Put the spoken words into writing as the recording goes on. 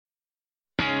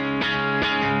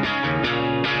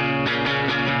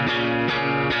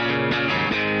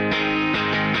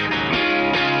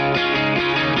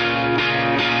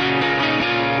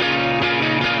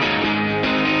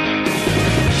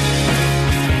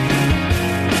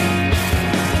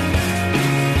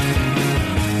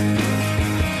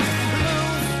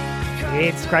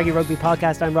Craggy Rugby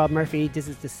Podcast. I'm Rob Murphy. This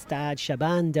is the Stade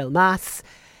Chaban del Mas.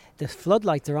 The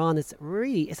floodlights are on.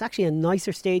 It's actually a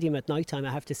nicer stadium at night time,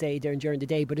 I have to say, during the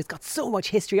day, but it's got so much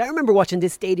history. I remember watching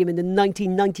this stadium in the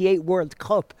 1998 World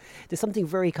Cup. There's something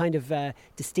very kind of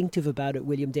distinctive about it,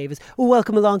 William Davis. Oh,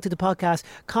 welcome along to the podcast.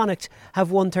 Connacht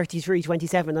have won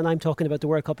 33-27, and I'm talking about the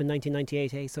World Cup in 1998.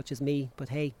 Hey, such is me, but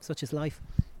hey, such is life.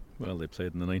 Well, they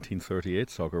played in the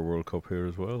 1938 Soccer World Cup here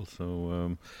as well.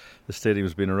 So the stadium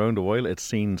has been around a while. It's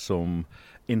seen some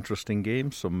interesting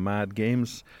games, some mad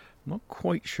games. I'm not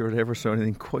quite sure it ever saw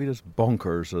anything quite as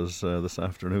bonkers as this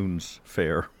afternoon's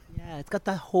fair. Yeah, it's got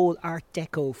that whole Art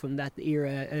Deco from that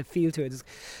era feel to it. It's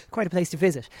quite a place to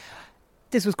visit.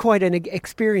 This was quite an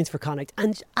experience for Connacht,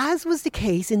 and as was the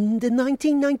case in the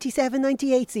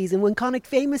 1997-98 season when Connacht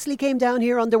famously came down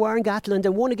here under Warren Gatland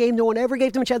and won a game no one ever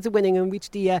gave them a chance of winning and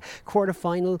reached the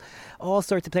quarter-final. All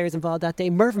sorts of players involved that day.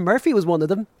 Mervyn Murphy was one of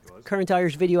them, current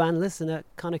Irish video analyst and a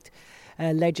Connacht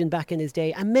legend back in his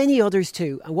day, and many others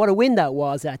too. And what a win that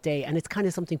was that day. And it's kind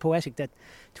of something poetic that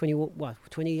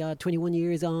 21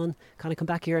 years on, kind of come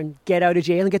back here and get out of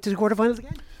jail and get to the quarterfinals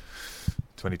again.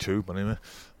 22, but anyway,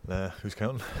 who's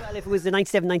counting? Well, if it was the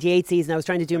 97-98 season, I was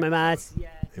trying to do my maths. Yeah.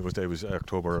 It was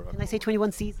October. Can I say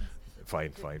 21 seasons?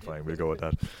 Fine. We'll go with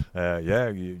that.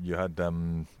 You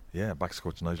had backs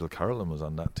coach Nigel Carolyn was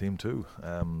on that team too.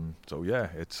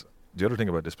 It's the other thing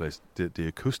about this place. The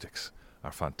acoustics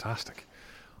are fantastic.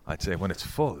 I'd say when it's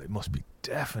full, it must be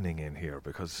deafening in here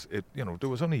because there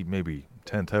was only maybe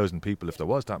 10,000 people if there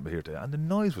was that here today, and the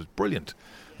noise was brilliant.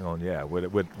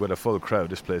 With a full crowd,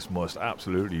 this place must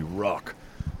absolutely rock.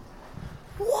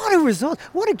 What a result!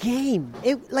 What a game!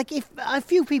 If a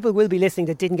few people will be listening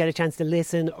that didn't get a chance to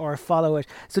listen or follow it,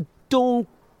 so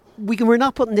we're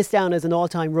not putting this down as an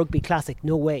all-time rugby classic.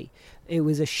 No way. It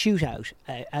was a shootout,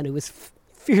 and it was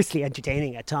fiercely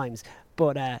entertaining at times,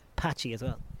 but patchy as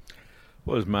well.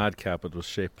 Well, it was madcap. It was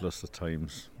shapeless at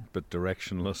times, but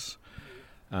directionless.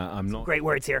 Great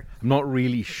words here. I'm not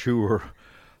really sure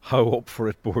how up for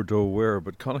it Bordeaux were,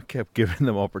 but Connacht kept giving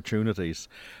them opportunities.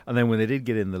 And then when they did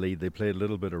get in the lead, they played a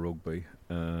little bit of rugby.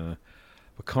 But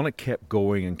Connacht kept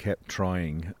going and kept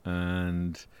trying,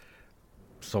 and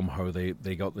somehow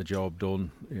they got the job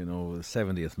done. The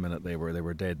 70th minute they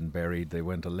were dead and buried. They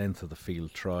went a length of the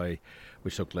field try,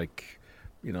 which looked like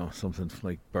something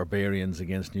like barbarians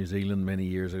against New Zealand many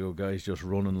years ago. Guys just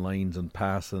running lines and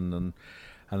passing, and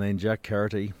then Jack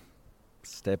Carty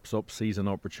steps up, sees an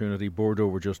opportunity. Bordeaux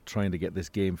were just trying to get this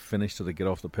game finished so they get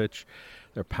off the pitch.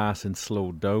 Their passing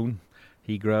slowed down.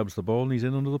 He grabs the ball and he's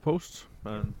in under the posts.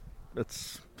 And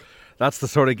that's the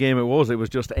sort of game it was. It was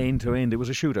just end to end. It was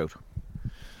a shootout.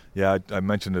 Yeah, I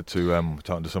mentioned it to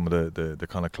talking to some of the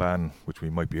Connacht clan, which we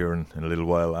might be hearing in a little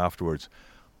while afterwards.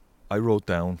 I wrote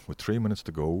down, with 3 minutes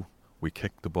to go, we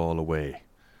kicked the ball away.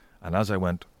 And as I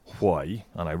went, why?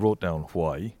 And I wrote down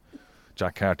why.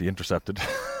 Jack Carty intercepted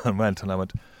and I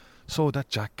went, so that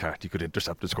Jack Carty could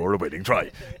intercept and score a winning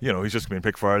try. He's just been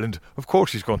picked for Ireland. Of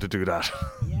course he's going to do that.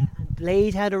 Yeah, and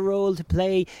Blade had a role to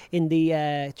play in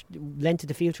the length of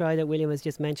the field try that William has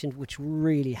just mentioned, which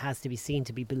really has to be seen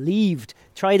to be believed.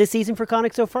 Try this season for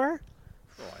Connacht so far?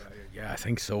 Yeah, I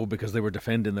think so, because they were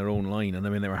defending their own line, and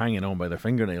they were hanging on by their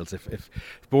fingernails. If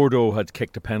Bordeaux had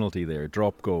kicked a penalty there,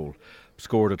 dropped goal,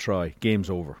 scored a try, game's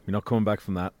over. You're not coming back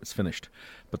from that, it's finished.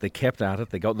 But they kept at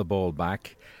it, they got the ball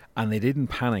back, and they didn't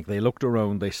panic. They looked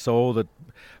around, they saw that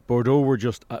Bordeaux were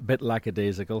just a bit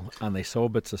lackadaisical, and they saw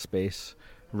bits of space,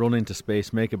 run into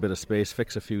space, make a bit of space,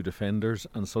 fix a few defenders,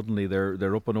 and suddenly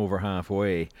they're up and over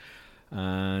halfway.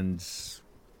 And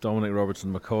Dominic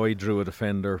Robertson-McCoy drew a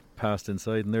defender, passed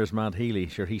inside, and there's Matt Healy.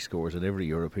 Sure, he scores at every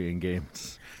European game.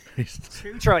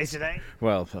 2 tries today.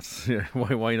 Well,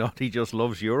 why not? He just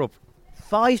loves Europe.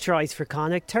 5 tries for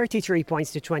Connacht, 33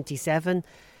 points to 27.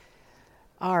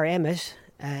 Our Emmett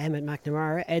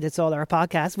McNamara, edits all our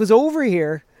podcasts, was over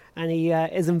here, and he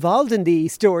is involved in the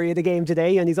story of the game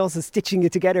today, and he's also stitching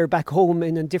it together back home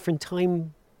in a different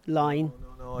timeline.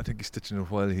 No, I think he's stitching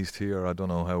it while he's here. I don't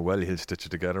know how well he'll stitch it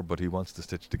together, but he wants to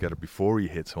stitch it together before he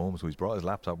hits home, so he's brought his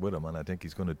laptop with him, and I think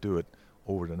he's going to do it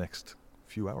over the next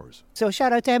few hours. So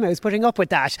shout out to Emma who's putting up with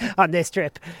that on this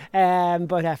trip.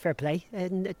 But fair play.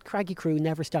 And Craggy crew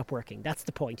never stop working. That's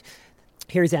the point.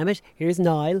 Here's Emmett. Here's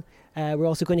Niall. We're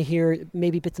also going to hear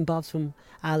maybe bits and bobs from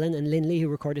Alan and Linley, who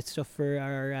recorded stuff for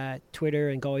our Twitter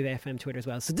and Galway FM Twitter as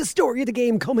well. So the story of the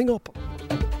game coming up.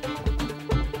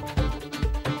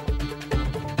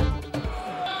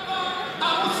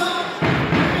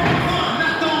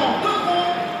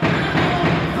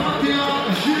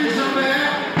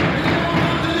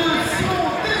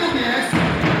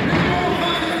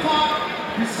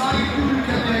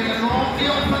 Et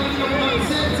on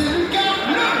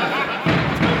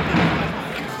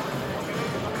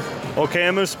Okay,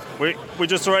 Emmett, we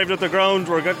just arrived at the ground.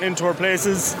 We're getting into our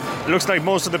places. It looks like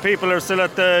most of the people are still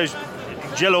at the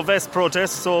Yellow Vest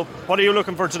protest. So what are you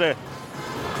looking for today?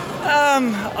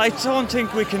 I don't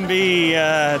think we can be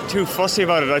too fussy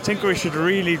about it. I think we should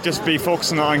really just be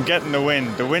focusing on getting the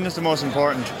win. The win is the most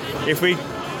important. If we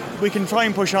can try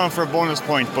and push on for a bonus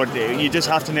point, but you just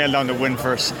have to nail down the win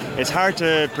first. It's hard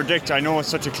to predict. I know it's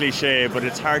such a cliche, but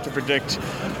it's hard to predict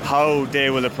how they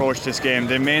will approach this game.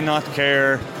 They may not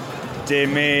care. They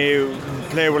may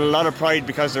play with a lot of pride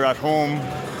because they're at home.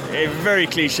 Very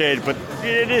cliched, but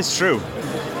it is true.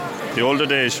 The old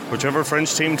adage, whichever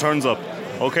French team turns up.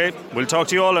 Okay, we'll talk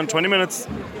to you all in 20 minutes.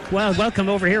 Well, welcome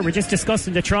over here. We're just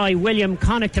discussing the try. William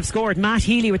Connacht have scored. Matt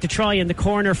Healy with the try in the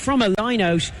corner from a line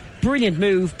out. Brilliant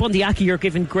move. Bundee Aki, you're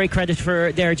given great credit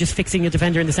for there just fixing a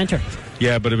defender in the centre.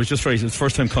 Yeah, but it was just right. It's the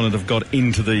first time Connacht have got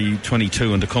into the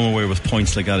 22, and to come away with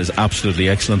points like that is absolutely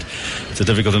excellent. It's a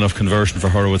difficult enough conversion for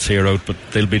Horowitz here out, but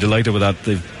they'll be delighted with that.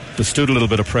 They've withstood a little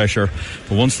bit of pressure,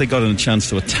 but once they got a chance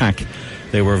to attack,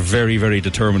 they were very, very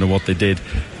determined in what they did.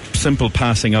 Simple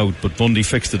passing out, but Bundee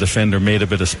fixed the defender, made a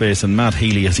bit of space, and Matt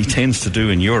Healy, as he tends to do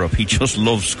in Europe, he just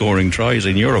loves scoring tries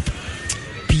in Europe.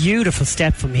 Beautiful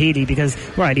step from Healy because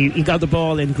he got the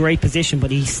ball in great position,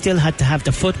 but he still had to have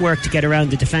the footwork to get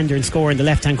around the defender and score in the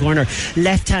left hand corner.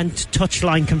 Left hand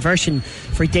touchline conversion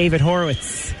for David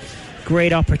Horowitz.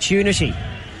 Great opportunity.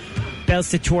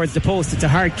 Belts it towards the post. It's a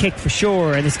hard kick for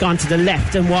sure, and it's gone to the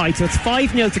left and wide, so it's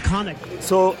 5-0 to Connacht.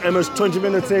 So Emmet, 20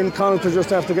 minutes in, Connacht are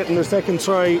just after getting their second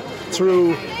try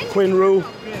through Quinn Roux.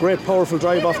 Great powerful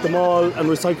drive off the maul and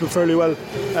recycled fairly well.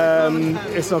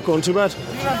 It's not going too bad.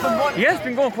 Yeah, it's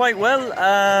been going quite well.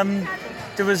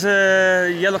 There was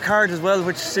a yellow card as well,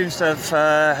 which seems to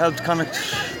have helped Connacht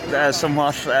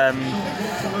somewhat.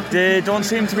 They don't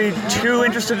seem to be too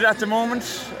interested at the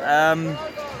moment.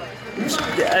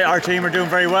 Our team are doing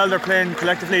very well. They're playing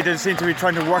collectively. They seem to be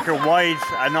trying to work it wide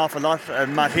an awful lot.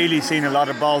 Matt Healy's seen a lot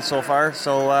of balls so far.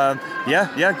 So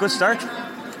yeah, good start.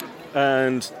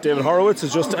 And David Horowitz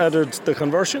has just added the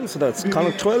conversion, so that's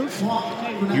Connacht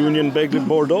 12, Union Begley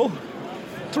Bordeaux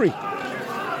 3.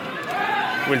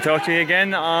 We'll talk to you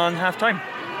again on half time.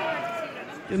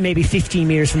 Maybe 15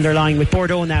 metres from their line, with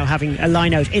Bordeaux now having a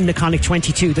line out in the Connacht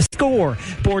 22. The score,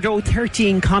 Bordeaux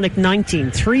 13, Connacht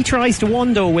 19. 3 tries to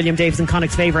 1 though, William Davis in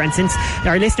Connacht's favour, and since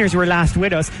our listeners were last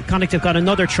with us, Connacht have got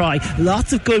another try.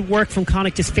 Lots of good work from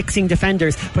Connacht just fixing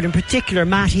defenders, but in particular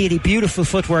Matt Healy, beautiful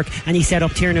footwork, and he set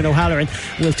up Tiernan O'Halloran.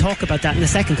 We'll talk about that in a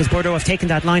second because Bordeaux have taken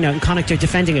that line out and Connacht are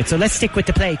defending it. So let's stick with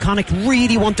the play. Connacht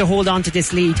really want to hold on to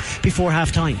this lead before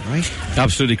half time, right?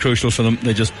 Absolutely crucial for them.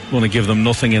 They just want to give them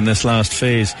nothing in this last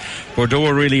phase. Bordeaux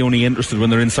are really only interested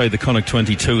when they're inside the Connacht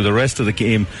 22. The rest of the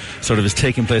game sort of is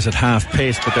taking place at half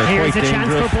pace, but they're Here's quite dangerous. Here's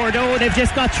a chance for Bordeaux. They've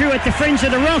just got through at the fringe of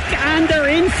the ruck and they're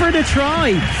in for the try.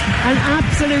 An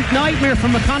absolute nightmare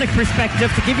from a Connacht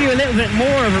perspective. To give you a little bit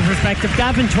more of a perspective,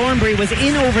 Gavin Thornbury was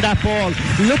in over that ball,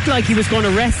 looked like he was going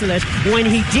to wrestle it. When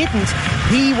he didn't,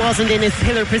 he wasn't in his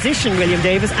pillar position, William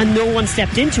Davis, and no one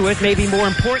stepped into it, maybe more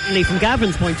importantly from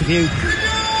Gavin's point of view.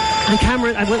 And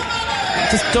Cameron, I will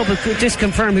just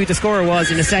confirm who the scorer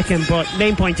was in a second, but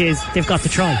main point is they've got the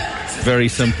try. Very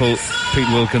simple. Pete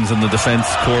Wilkins and the defence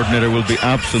coordinator will be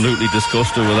absolutely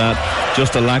disgusted with that.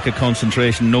 Just a lack of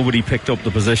concentration. Nobody picked up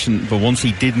the position, but once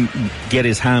he didn't get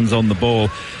his hands on the ball,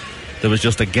 there was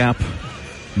just a gap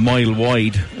mile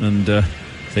wide, and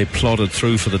they plodded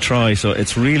through for the try. So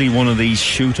it's really one of these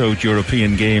shootout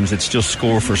European games. It's just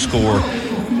score for score.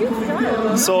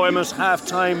 So I'm at half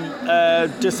time.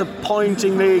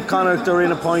 Disappointingly, Connacht are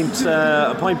in a point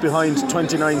behind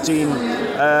 2019.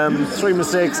 3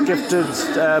 mistakes gifted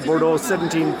Bordeaux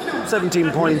 17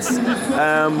 points.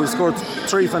 We scored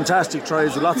 3 fantastic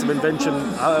tries with lots of invention.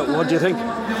 What do you think?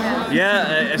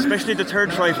 Yeah, especially the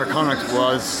third try for Connacht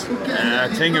was a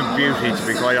thing of beauty, to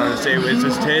be quite honest. It was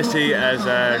as tasty as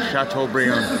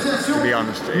Chateaubriand, to be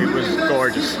honest. It was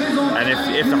gorgeous.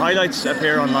 And if the highlights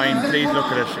appear online, please look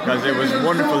at it, because it was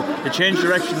wonderful. They changed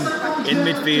direction in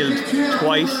midfield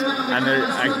twice, and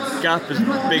a gap as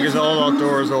big as all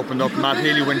outdoors opened up. Matt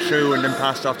Healy went through and then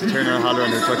passed off to Tiernan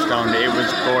O'Halloran, who touchdown. It was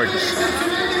gorgeous.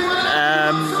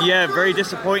 Very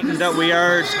disappointing that we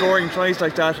are scoring tries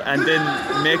like that and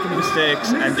then making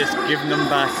mistakes and just giving them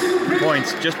back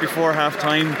points. Just before half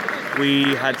time,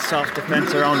 we had soft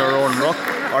defence around our own ruck,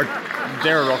 or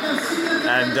their ruck,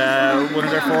 and one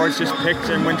of their forwards just picked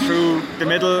and went through the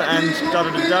middle and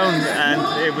dotted it down, and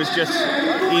it was just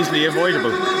easily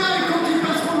avoidable.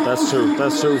 That's true.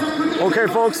 Okay,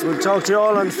 folks, we'll talk to you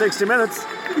all in 60 minutes.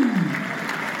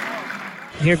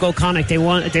 Here go Connacht. They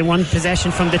won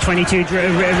possession from the 22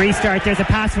 restart. There's a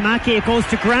pass from Aki. It goes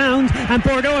to ground, and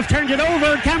Bordeaux have turned it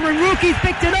over. Cameron Rookie's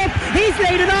picked it up. He's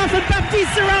laid it off, and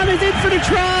Baptiste Serran is in for the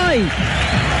try.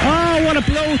 Oh, what a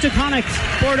blow to Connacht.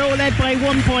 Bordeaux led by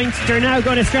 1 point. They're now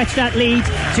going to stretch that lead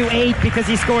to 8 because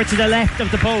he scored to the left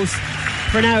of the post.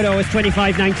 For now, though, it's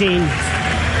 25-19.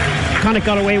 Connacht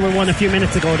got away with one a few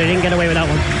minutes ago. They didn't get away with that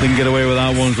one. Didn't get away with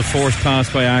that one. The forced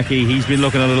pass by Aki. He's been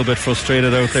looking a little bit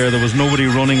frustrated out there. There was nobody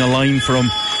running a line for him,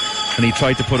 and he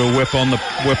tried to put a whip on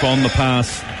the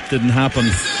pass. Didn't happen.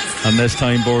 And this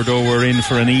time Bordeaux were in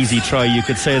for an easy try. You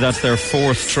could say that's their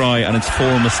fourth try, and it's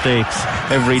 4 mistakes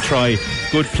every try.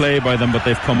 Good play by them, but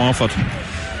they've come off it.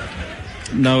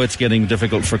 Now it's getting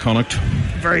difficult for Connacht.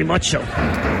 Very much so.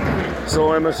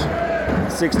 So Emmett,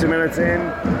 60 minutes in,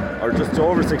 or just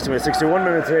over 60 minutes, 61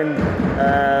 minutes in,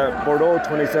 Bordeaux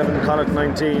 27, Connacht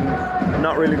 19.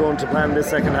 Not really going to plan this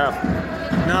second half.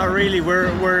 Not really.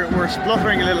 We're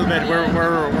spluttering a little bit. We're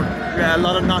a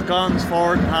lot of knock-ons,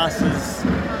 forward passes.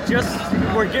 Just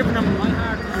we're giving them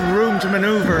room to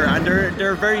manoeuvre, and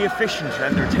they're very efficient,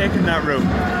 and they're taking that room.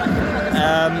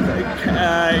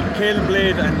 Caelan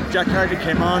Blade and Jack Carty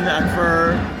came on, and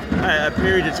for a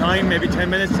period of time, maybe 10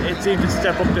 minutes, it seemed to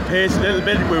step up the pace a little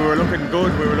bit. We were looking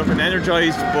good, we were looking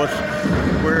energised, but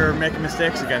we're making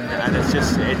mistakes again, and it's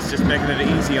just making it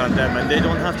easy on them, and they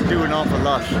don't have to do an awful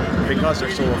lot because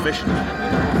they're so efficient.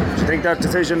 Do you think that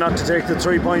decision not to take the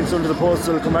 3 points under the post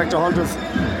will come back to haunt us?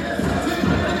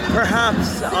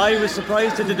 Perhaps. I was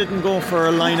surprised that they didn't go for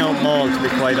a line-out maul, to be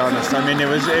quite honest. I mean, it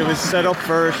was set up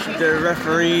first. The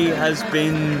referee has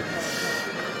been...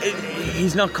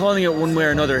 He's not calling it one way or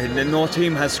another. No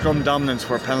team has scrum dominance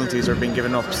where penalties are being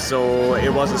given up, so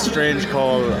it was a strange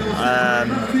call.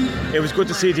 It was good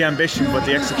to see the ambition, but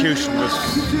the execution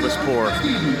was poor.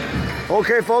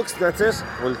 Okay, folks, that's it.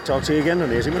 We'll talk to you again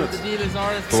in 80 minutes.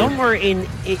 Somewhere in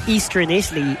eastern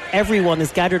Italy, everyone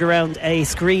is gathered around a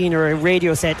screen or a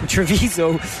radio set in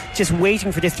Treviso, just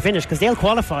waiting for this to finish, because they'll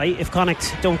qualify if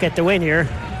Connacht don't get the win here.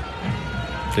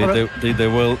 They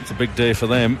will. It's a big day for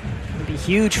them. It'll be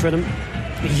huge for them.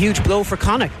 A huge blow for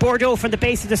Connacht. Bordeaux from the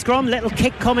base of the scrum. Little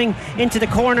kick coming into the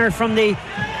corner from the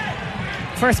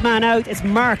first man out. It's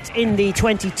marked in the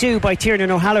 22 by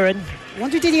Tiernan O'Halloran. I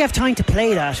wonder, did he have time to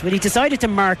play that? But he decided to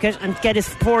mark it and get his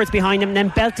forwards behind him, and then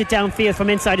belt it downfield from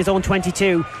inside his own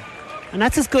 22. And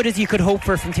that's as good as you could hope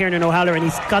for from Tiernan O'Halloran.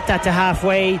 He's got that to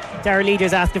halfway. Darragh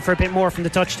Leader's asking for a bit more from the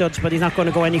touch judge, but he's not going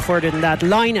to go any further than that.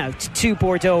 Line out to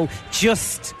Bordeaux,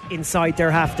 just inside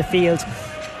their half the field.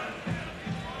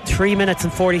 3 minutes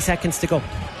and 40 seconds to go.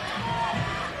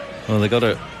 Well, they got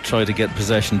to try to get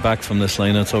possession back from this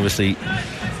line. It's obviously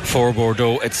for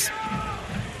Bordeaux.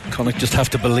 Connacht just have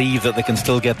to believe that they can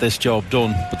still get this job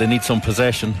done, but they need some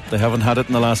possession. They haven't had it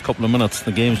in the last couple of minutes.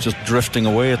 The game's just drifting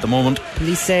away at the moment.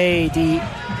 Police say the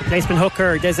replacement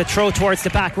hooker, there's a throw towards the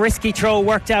back, risky throw,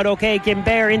 worked out okay.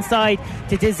 Gimbert inside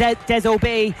to Des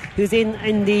Obey, who's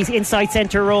in the inside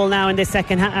centre role now in this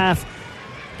second half.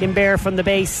 Gimbert from the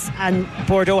base, and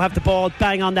Bordeaux have the ball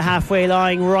bang on the halfway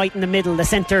line, right in the middle, the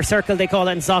centre circle they call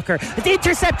it in soccer. The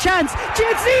intercept chance,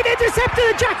 James Lead intercepted,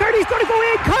 and Jack Hardy's going to go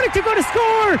in. Connacht are going to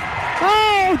score.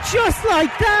 Oh, just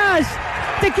like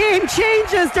that, the game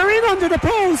changes. They're in under the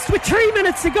post with 3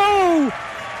 minutes to go.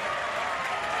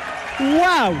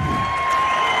 Wow.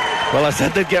 Well, I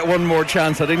said they'd get one more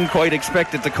chance. I didn't quite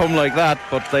expect it to come like that,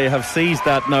 but they have seized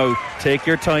that now. Take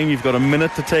your time, you've got a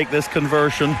minute to take this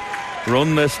conversion.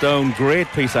 Run this down. Great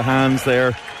piece of hands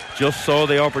there. Just saw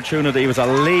the opportunity. It was a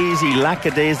lazy,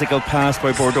 lackadaisical pass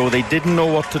by Bordeaux. They didn't know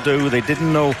what to do. They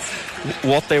didn't know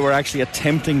what they were actually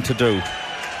attempting to do.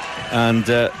 And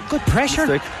good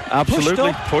pressure.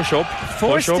 Absolutely. Push up.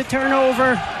 Forced the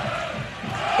turnover.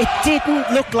 It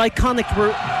didn't look like Connacht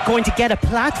were going to get a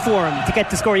platform to get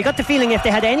the score. You got the feeling if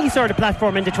they had any sort of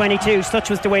platform in the 22,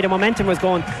 such was the way the momentum was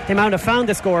going, they might have found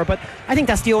the score. But I think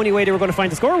that's the only way they were going to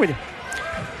find the score with it.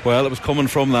 Well, it was coming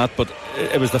from that, but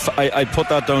it was I put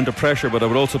that down to pressure, but I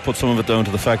would also put some of it down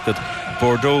to the fact that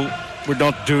Bordeaux were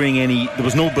not doing any. There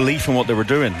was no belief in what they were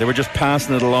doing. They were just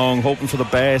passing it along, hoping for the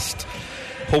best,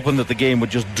 hoping that the game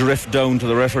would just drift down to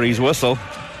the referee's whistle.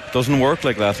 Doesn't work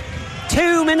like that.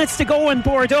 2 minutes to go in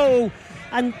Bordeaux,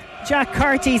 and Jack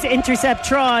Carty's intercept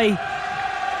try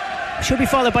should be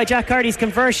followed by Jack Carty's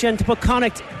conversion to put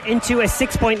Connacht into a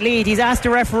 6-point lead. He's asked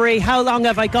the referee, how long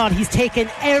have I got? He's taken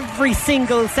every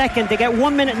single second. They get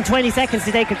 1 minute and 20 seconds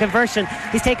to take a conversion.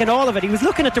 He's taken all of it. He was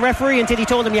looking at the referee until he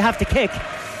told him you have to kick.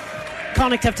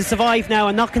 Connacht have to survive now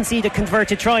and not concede a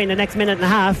converted try in the next minute and a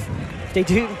half. They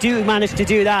do manage to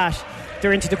do that.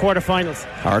 they're into the quarterfinals.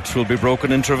 Hearts will be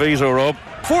broken in Treviso, Rob.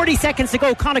 40 seconds to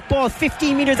go. Connacht ball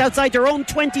 15 metres outside their own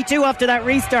 22 after that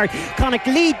restart. Connacht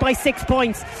lead by 6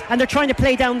 points and they're trying to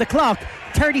play down the clock.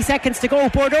 30 seconds to go.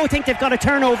 Bordeaux think they've got a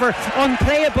turnover.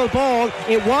 Unplayable ball.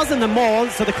 It was in the maul,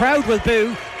 so the crowd will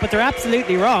boo, but they're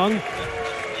absolutely wrong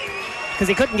because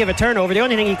he couldn't give a turnover. The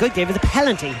only thing he could give is a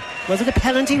penalty. Was it a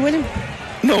penalty, William?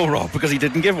 No, Rob, because he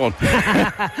didn't give one.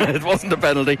 It wasn't a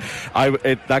penalty.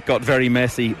 That got very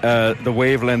messy. The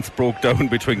wavelengths broke down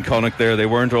between Connacht there. They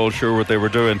weren't all sure what they were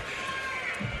doing.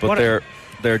 But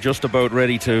they're just about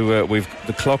ready to...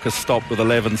 the clock has stopped with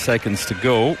 11 seconds to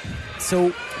go.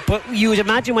 So, but you would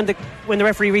imagine when the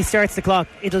referee restarts the clock,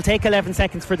 it'll take 11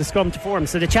 seconds for the scrum to form.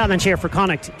 So the challenge here for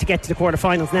Connacht to get to the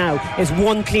quarterfinals now is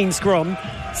one clean scrum,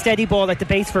 steady ball at the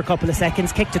base for a couple of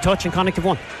seconds, kick to touch, and Connacht have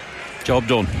won. Job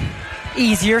done.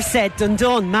 Easier said than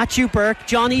done. Matthew Burke,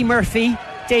 Johnny Murphy,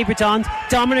 debutant,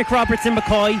 Dominic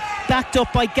Robertson-McCoy, backed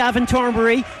up by Gavin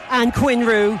Thornbury and Quinn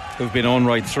Rue, who've been on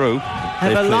right through.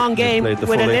 Have a long game with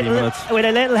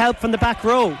a little help from the back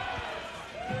row.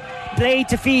 Blade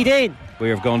to feed in. We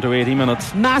have gone to 80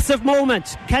 minutes. Massive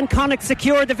moment. Can Connacht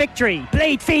secure the victory?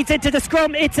 Blade feeds into the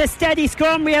scrum. It's a steady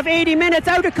scrum. We have 80 minutes.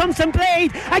 Out it comes from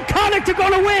Blade, and Connacht are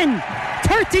going to win.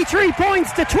 33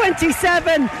 points to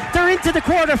 27. They're into the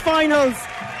quarterfinals.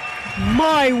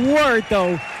 My word,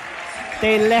 though,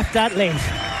 they left that late.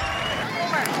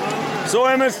 So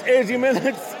Emmet, 80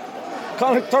 minutes.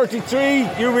 Connacht 33.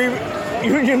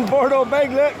 Union Bordeaux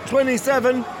Begley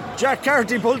 27. Jack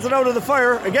Carty pulls it out of the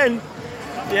fire again.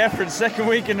 Yeah, for the second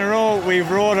week in a row, we've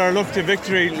rode our luck to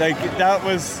victory. We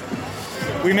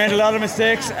made a lot of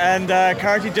mistakes, and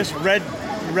Carty just read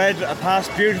a pass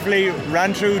beautifully,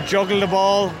 ran through, juggled the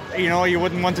ball. You know, you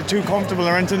wouldn't want it too comfortable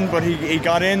or anything, but he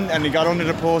got in and he got under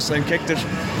the post and kicked it.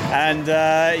 And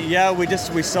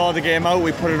we saw the game out.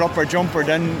 We put it up our jumper,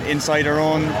 then inside our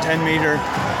own 10 metre,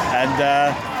 and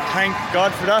thank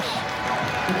God for that.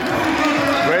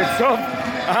 Great stuff.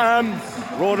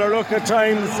 Rode our luck at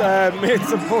times, made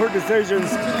some poor decisions,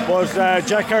 but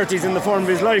Jack Carty's in the form of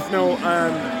his life now.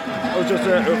 It was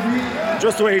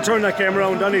just the way he turned that game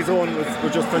around on his own was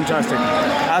just fantastic.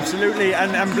 Absolutely,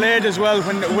 and Blade as well.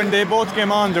 When they both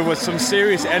came on, there was some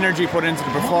serious energy put into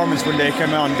the performance when they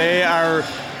came on. They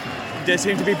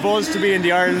seem to be buzzed to be in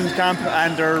the Ireland camp,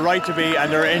 and they're right to be,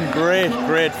 and they're in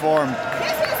great form.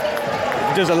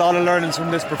 There's a lot of learnings from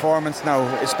this performance now,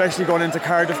 especially going into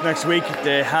Cardiff next week.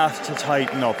 They have to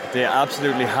tighten up. They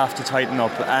absolutely have to tighten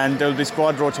up, and there'll be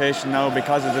squad rotation now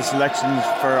because of the selections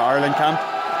for Ireland camp.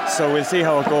 So we'll see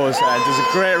how it goes. There's a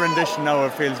great rendition now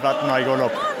of Fields Bat and I going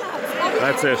up.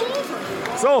 That's it.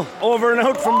 So, over and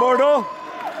out from Bordeaux.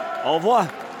 Au revoir.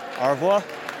 Au revoir.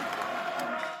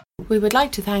 We would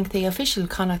like to thank the official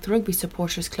Connacht Rugby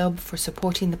Supporters Club for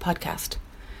supporting the podcast.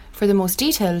 For the most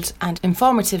detailed and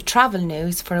informative travel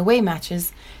news for away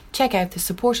matches, check out the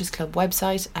Supporters Club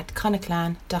website at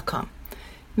connachtclan.com.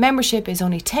 Membership is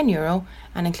only €10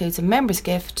 and includes a member's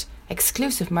gift,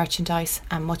 exclusive merchandise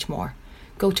and much more.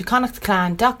 Go to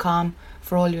connachtclan.com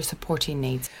for all your supporting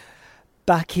needs.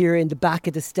 Back here in the back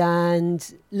of the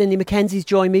stand, Lindy McKenzie's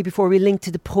joined me before we link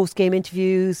to the post-game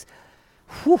interviews.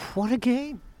 Whew, what a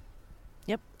game.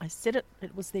 Yep, I said it.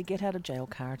 It was their get out of jail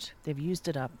card. They've used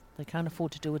it up. They can't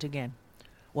afford to do it again.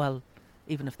 Well,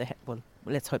 even if they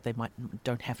let's hope they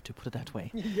don't have to, put it that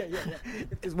way. Yeah.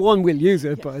 If there's one, we'll use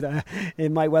it, but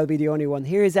it might well be the only one.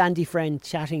 Here's Andy Friend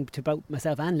chatting to both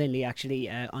myself and Lindley actually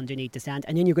underneath the stand,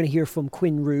 and then you're going to hear from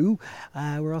Quinn Rue.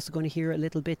 We're also going to hear a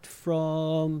little bit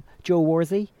from Joe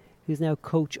Worsley, who's now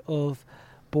coach of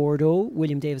Bordeaux.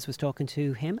 William Davis was talking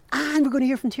to him, and we're going to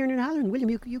hear from Tiernan Halloran. William,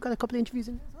 you got a couple of interviews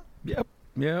in there as well?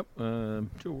 Yep.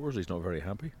 Joe Worsley's not very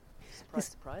happy.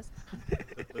 Surprise.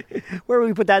 Where will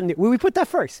we put that in? Will we put that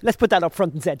first? Let's put that up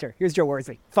front and centre. Here's Joe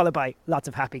Worsley, followed by lots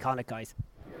of happy Connacht guys.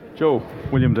 Joe,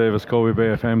 William Davis, Galway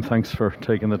Bay FM, thanks for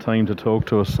taking the time to talk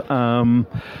to us.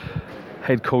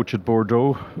 Head coach at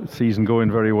Bordeaux, season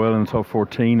going very well in the top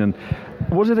 14. And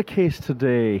was it a case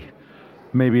today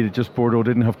maybe that just Bordeaux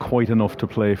didn't have quite enough to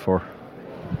play for?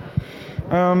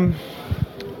 No,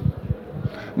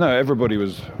 everybody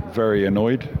was very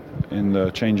annoyed in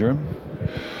the change room,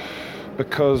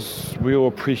 because we all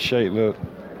appreciate that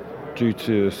due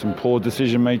to some poor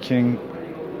decision making,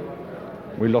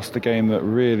 we lost a game that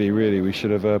really we should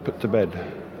have put to bed.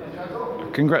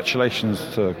 Congratulations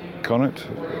to Connacht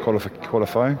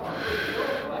qualifying.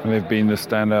 And they've been the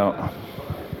standout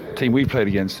team we played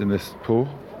against in this pool.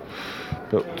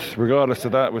 But regardless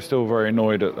of that, we're still very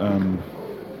annoyed at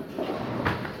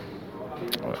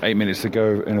 8 minutes to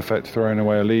go, in effect, throwing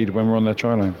away a lead when we're on their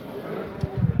try line.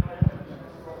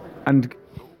 And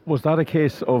Was that a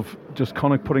case of just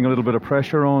Connacht putting a little bit of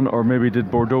pressure on, or maybe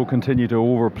did Bordeaux continue to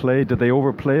overplay? Did they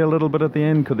overplay a little bit at the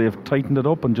end? Could they have tightened it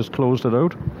up and just closed it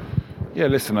out? Yeah,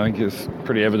 listen, I think it's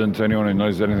pretty evident to anyone who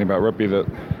knows anything about rugby that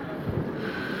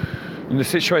in the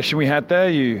situation we had there,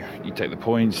 you take the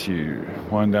points, you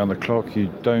wind down the clock, you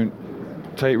don't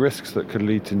take risks that could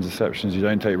lead to interceptions, you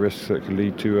don't take risks that could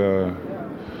lead to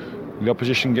the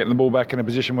opposition getting the ball back in a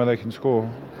position where they can score.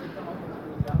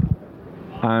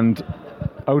 And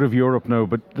out of Europe now,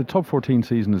 but the top 14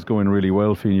 season is going really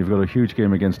well for you. You've got a huge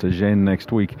game against Agen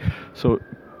next week. So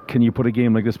can you put a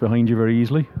game like this behind you very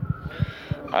easily?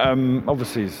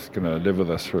 Obviously it's going to live with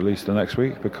us for at least the next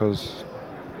week, because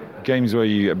games where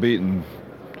you get beaten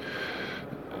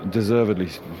deservedly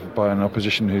by an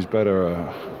opposition who's better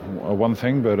are one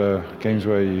thing, but games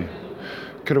where you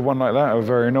could have won like that are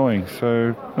very annoying.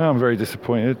 So I'm very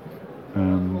disappointed.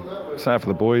 Sad for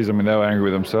the boys. I mean, they were angry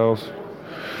with themselves.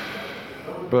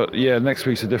 But yeah, next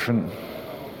week's a different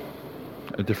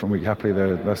week. Happily,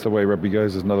 that's the way rugby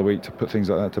goes. There's another week to put things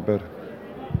like that to bed.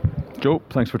 Joe,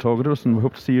 thanks for talking to us, and we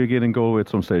hope to see you again in Galway at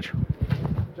some stage.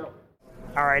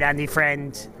 All right, Andy,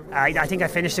 friend. I think I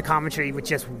finished the commentary with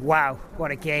just, wow,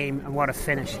 what a game and what a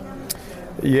finish.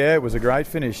 Yeah, it was a great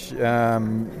finish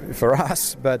for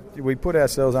us, but we put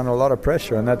ourselves under a lot of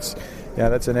pressure, and that's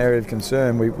an area of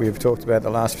concern. We've talked about the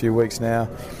last few weeks now.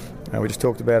 We just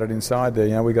talked about it inside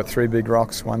there. We got 3 big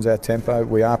rocks. One's our tempo.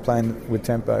 We are playing with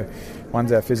tempo.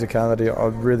 One's our physicality.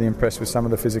 I'm really impressed with some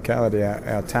of the physicality.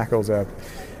 Our tackles, our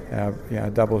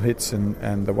double hits,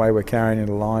 and the way we're carrying in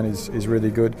the line is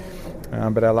really good.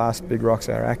 But our last big rock's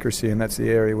our accuracy, and that's the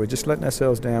area we're just letting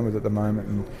ourselves down with at the moment.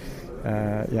 And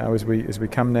as we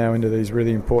come now into these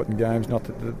really important games, not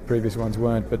that the previous ones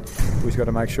weren't, but we've got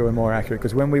to make sure we're more accurate,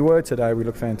 because when we were today we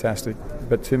looked fantastic,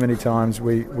 but too many times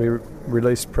we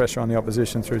released pressure on the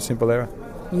opposition through simple error.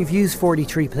 You've used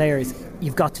 43 players,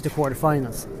 you've got to the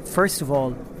quarterfinals. First of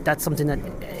all, that's something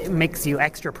that makes you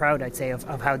extra proud, I'd say,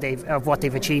 of what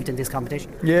they've achieved in this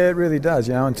competition. Yeah, it really does,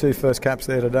 and 2 first caps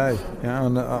there today.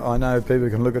 And I know people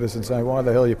can look at us and say, why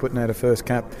the hell are you putting out a first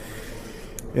cap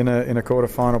in a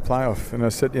quarter-final playoff? And I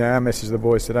said, our message to the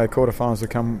boys today: quarter-finals to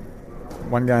come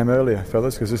one game earlier,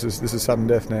 fellas, because this is sudden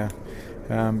death now.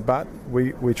 But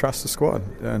we trust the squad,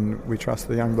 and we trust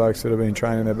the young blokes that have been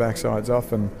training their backsides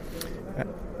off, and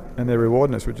they're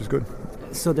rewarding us, which is good.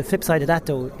 So the flip side of that,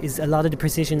 though, is a lot of the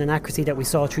precision and accuracy that we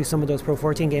saw through some of those Pro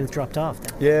 14 games dropped off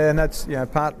then. Yeah, and that's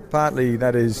partly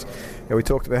that is. We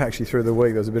talked about actually through the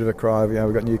week. There was a bit of a cry of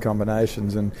we've got new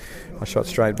combinations, and I shot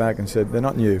straight back and said they're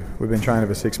not new. We've been training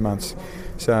for 6 months,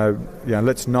 so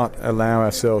let's not allow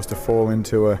ourselves to fall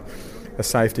into a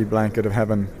safety blanket of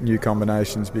having new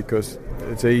combinations, because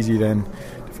it's easy then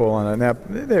to fall on it. Now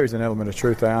there is an element of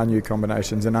truth. They are new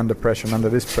combinations, and under pressure, and under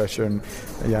this pressure, and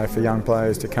for young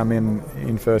players to come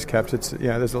in first caps, it's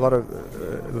there's a lot of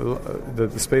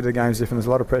the speed of the game is different. There's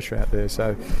a lot of pressure out there,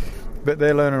 so. But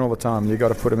they're learning all the time. You've got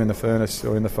to put them in the furnace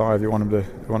or in the fire if you want them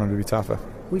to be tougher.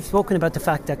 We've spoken about the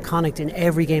fact that Connacht in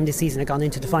every game this season have gone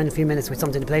into the final few minutes with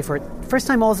something to play for. First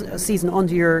time all season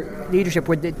under your leadership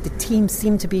where the team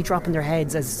seemed to be dropping their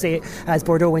heads as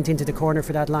Bordeaux went into the corner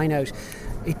for that line out.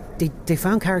 They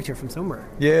found character from somewhere.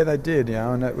 Yeah, they did,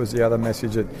 and that was the other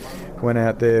message that went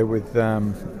out there with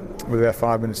about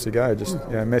 5 minutes to go. Just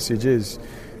message is: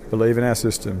 believe in our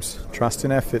systems, trust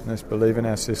in our fitness, believe in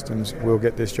our systems, we'll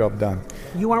get this job done.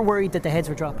 You weren't worried that the heads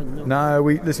were dropping? No,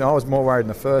 listen, I was more worried in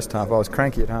the first half. I was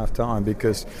cranky at half time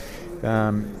because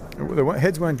the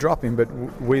heads weren't dropping, but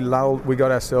we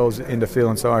got ourselves into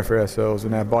feeling sorry for ourselves,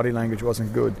 and our body language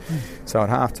wasn't good. So at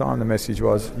half time the message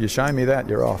was, you show me that,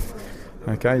 you're off.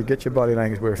 Okay, you get your body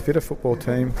language. We're a fitter football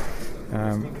team.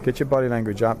 Get your body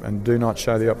language up, and do not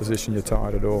show the opposition you're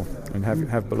tired at all, and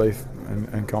have belief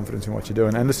and confidence in what you're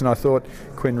doing. And listen, I thought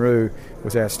Quinn Roux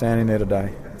was outstanding there today.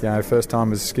 First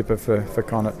time as skipper for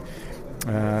Connacht,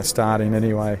 starting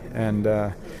anyway,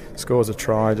 and scores a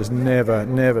try, just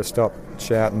never stopped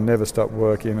shouting, never stopped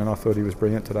working, and I thought he was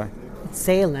brilliant today. It's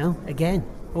Sale now, again,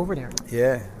 over there.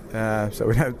 Yeah, so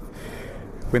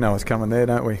we know what's coming there,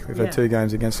 don't we? We've had 2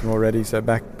 games against them already, so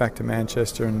back to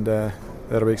Manchester, and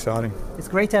that'll be exciting. It's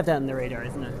great to have that on the radar,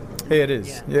 isn't it? Yeah, it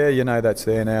is. Yeah, that's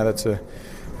there now. That's a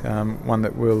one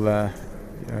that we'll,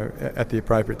 at the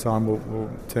appropriate time, we'll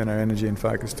turn our energy and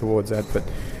focus towards that.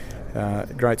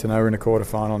 But great to know we're in a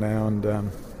quarter-final now,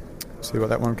 and see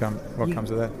what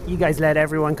comes of that. You guys let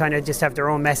everyone kind of just have their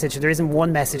own message. There isn't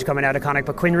one message coming out of Connacht,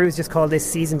 but Quinn Roux's just called this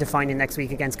season defining next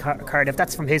week against Cardiff.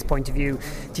 That's from his point of view.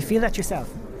 Do you feel that yourself?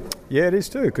 Yeah, it is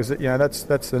too, because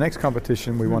that's the next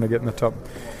competition we want to get in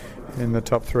the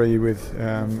top 3 with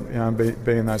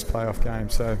being those playoff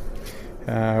games. So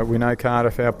We know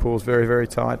Cardiff, our pool's very, very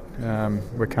tight.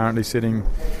 We're currently sitting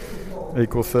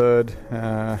equal third,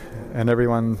 and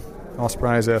everyone,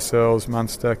 Ospreys, ourselves,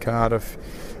 Munster, Cardiff,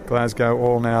 Glasgow,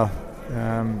 all now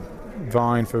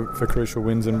vying for crucial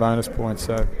wins and bonus points.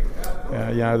 So,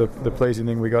 the pleasing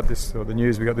thing we got the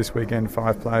news we got this weekend,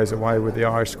 5 players away with the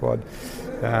Irish squad.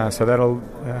 So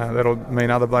that'll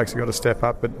mean other blokes have got to step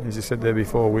up. But as you said there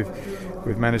before,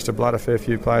 we've managed to blood a fair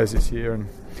few players this year, and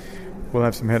we'll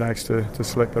have some headaches to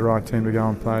select the right team to go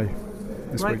and play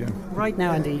this weekend. Right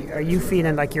now, Andy, are you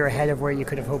feeling like you're ahead of where you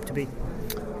could have hoped to be?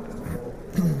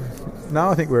 No,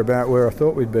 I think we're about where I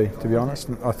thought we'd be, to be honest.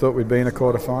 I thought we'd be in a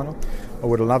quarter-final. I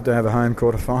would have loved to have a home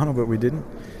quarter-final, but we didn't.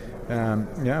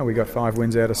 We got 5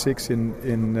 wins out of 6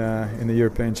 in the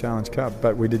European Challenge Cup,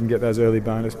 but we didn't get those early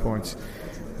bonus points.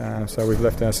 So we've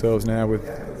left ourselves now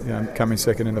with coming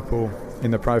second in the pool.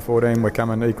 In the Pro 14, we're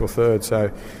coming equal third,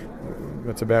 so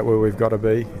that's about where we've got to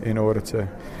be in order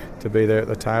to be there at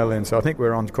the tail end. So I think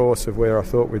we're on course of where I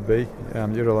thought we'd be.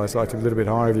 You'd always like to be a little bit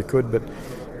higher if you could, but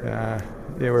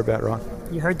we're about right.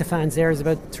 You heard the fans there. There's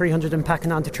about 300 of them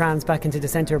packing onto trams back into the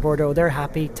centre of Bordeaux. They're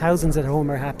happy. Thousands at home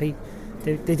are happy.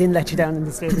 They didn't let you down in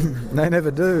the stadium. They never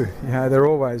do. They're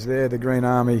always there. The Green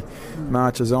Army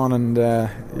marches on, and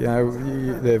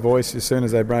their voice, as soon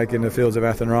as they break into the fields of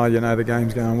Athenry, the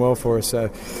game's going well for us.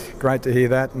 So great to hear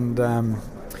that, and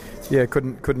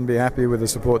couldn't be happier with the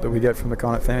support that we get from the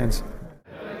Connacht fans.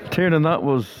 Tiernan, that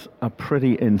was a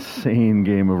pretty insane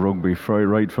game of rugby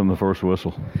right from the first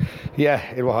whistle. Yeah,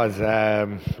 it was.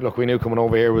 Look, we knew coming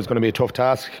over here was going to be a tough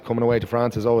task. Coming away to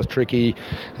France is always tricky.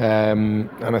 And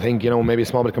I think, maybe a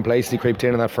small bit of complacency creeped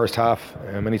in that first half.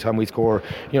 Anytime we score,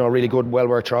 a really good,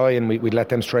 well-worked try, and we'd let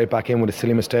them straight back in with a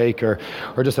silly mistake or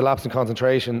just a lapse in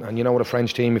concentration. And with a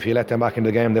French team, if you let them back into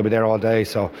the game, they'll be there all day.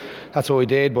 So that's what we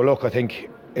did. But look, I think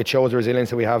it shows the resilience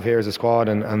that we have here as a squad,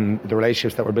 and the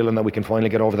relationships that we're building, that we can finally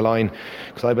get over the line.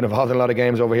 Because I've been involved in a lot of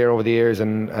games over here over the years,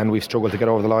 and we've struggled to get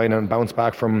over the line and bounce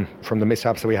back from the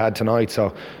mishaps that we had tonight.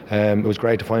 So it was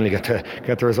great to finally get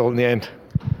the result in the end.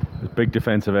 Big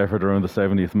defensive effort around the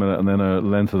 70th minute, and then a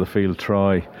length of the field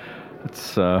try.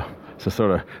 It's the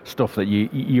sort of stuff that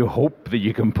you hope that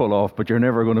you can pull off, but you're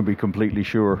never going to be completely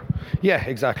sure. Yeah,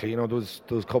 exactly. There was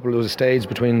a stage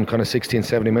between kind of 60 and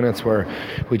 70 minutes where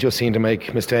we just seemed to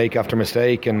make mistake after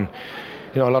mistake, and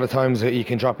a lot of times you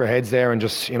can drop your heads there and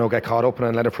just get caught up in it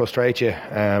and let it frustrate you.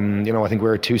 I think we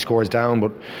were 2 scores down,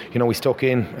 but we stuck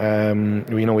in.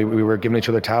 We were giving each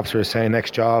other taps. We were saying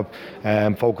next job,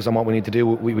 focus on what we need to do.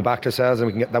 We backed ourselves, and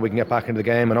we can get back into the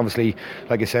game. And obviously,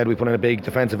 like I said, we put in a big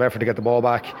defensive effort to get the ball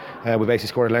back. We basically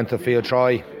scored a length of field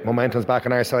try. Momentum's back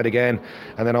on our side again,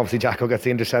 and then obviously Jacko gets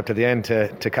the intercept at the end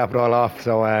to cap it all off.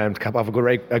 So to cap off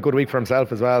a good week for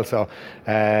himself as well. So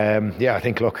I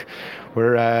think, look,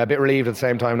 we're a bit relieved at the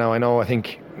same time now. I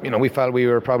think we felt we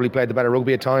were probably played the better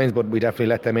rugby at times, but we definitely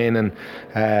let them in,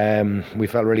 and we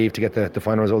felt relieved to get the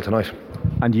final result tonight.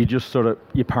 And you just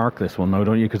you park this one now,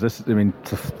 don't you? Because it's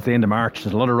the end of March.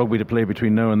 There's a lot of rugby to play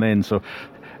between now and then. So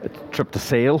a trip to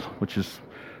Sale, which is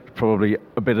probably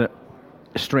a bit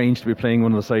strange to be playing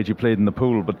one of the sides you played in the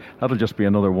pool, but that'll just be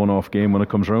another one-off game when it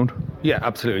comes round. Yeah,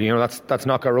 absolutely. That's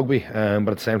knockout rugby, but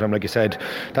at the same time, like you said,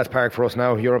 that's parked for us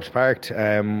now. Europe's parked.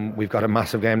 We've got a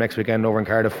massive game next weekend over in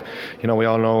Cardiff. We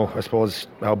all know, I suppose,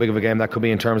 how big of a game that could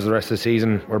be in terms of the rest of the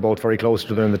season. We're both very close to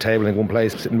each other in the table in one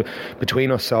place sitting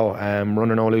between us, so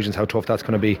running no illusions how tough that's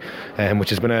going to be, which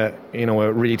has been a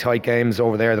really tight games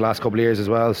over there the last couple of years as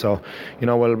well. So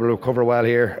we'll recover well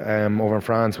here over in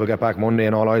France. We'll get back Monday,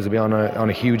 and all eyes will be on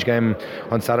a huge game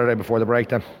on Saturday before the break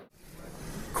then.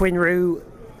 Quinn Roux,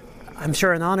 I'm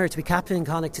sure an honour to be captain in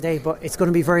Connacht today, but it's going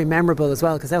to be very memorable as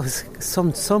well, because that was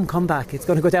some comeback. It's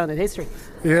going to go down in history.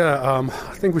 Yeah,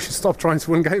 I think we should stop trying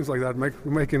to win games like that. We're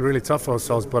making it really tough for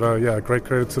ourselves, but great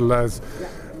credit to the lads.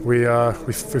 We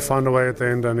found a way at the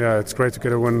end, and it's great to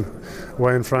get a win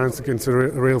away in France against a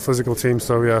real physical team.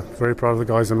 So very proud of the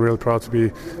guys and real proud to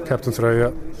be captain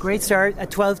today. Great start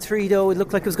at 12-3 though. It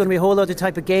looked like it was going to be a whole other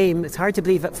type of game. It's hard to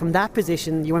believe that from that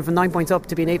position you went from 9 points up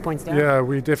to being 8 points down. Yeah,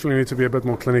 we definitely need to be a bit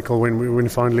more clinical when we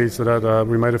find leads to that.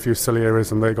 We made a few silly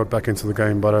errors and they got back into the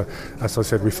game, but as I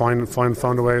said, we found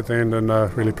a way at the end, and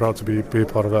really proud to be a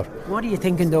part of that. What are you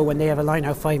thinking though when they have a line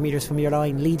out 5 metres from your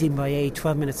line, leading by 8,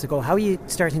 12 minutes to go? How are you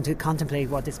starting to contemplate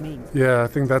what this means? Yeah, I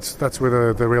think that's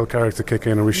where the real character kick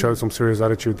in, and we showed some serious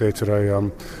attitude there today.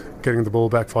 getting the ball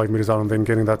back 5 metres out and then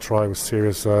getting that try was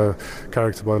serious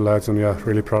character by the lads, and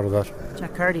really proud of that.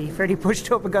 Jack Carty fairly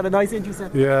pushed up and got a nice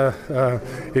intercept. Yeah,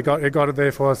 he got it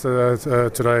there for us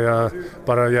today.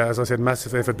 But as I said,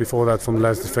 massive effort before that from the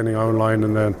lads defending our own line,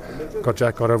 and then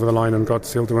Jack got over the line and got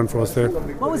sealed the win for us there.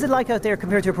 What was it like out there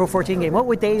compared to a Pro 14 game? What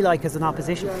would they like as an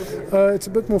opposition? It's a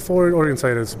bit more forward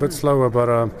orientated. It's a bit slower, but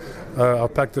our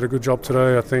pack did a good job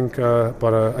today, I think.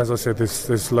 But as I said,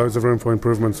 there's loads of room for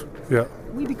improvement. Yeah.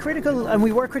 We'd be critical, and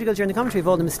we were critical during the commentary of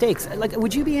all the mistakes. Like,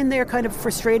 would you be in there kind of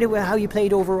frustrated with how you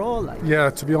played overall? Like? Yeah,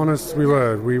 to be honest, we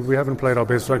were. We haven't played our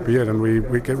best rugby yet, and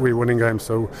we're winning games,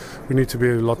 so we need to be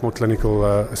a lot more clinical,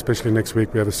 especially next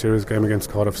week. We have a serious game against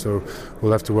Cardiff, so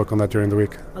we'll have to work on that during the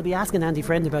week. I'll be asking Andy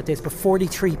Friend about this, but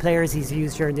 43 players he's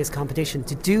used during this competition.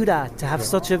 To do that, to have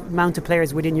such an amount of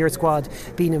players within your squad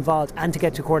being involved and to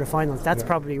get to quarterfinals, that's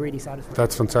probably really satisfying.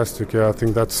 That's fantastic, I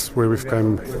think that's where we've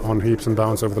come on heaps and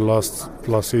downs over the last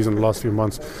season, the last few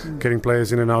months, getting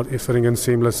players in and out, fitting in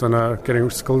seamless, and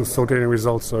still getting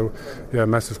results. So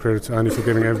massive credit to Andy for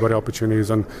giving everybody opportunities,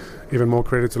 and even more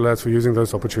credit to lads for using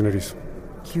those opportunities.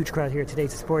 Huge crowd here today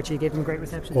to support you. You gave them a great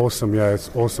reception. Awesome, it's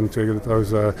awesome to get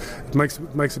those. It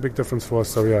makes a big difference for us.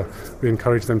 So we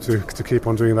encourage them to keep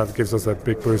on doing that. It gives us that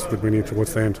big boost that we need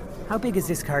towards the end. How big is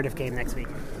this Cardiff game next week?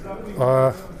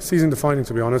 Season defining,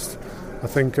 to be honest. I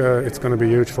think it's going to be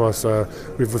huge for us.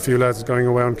 We have a few lads going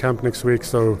away on camp next week,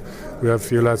 so we have a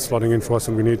few lads slotting in for us,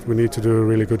 and we need to do a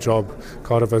really good job.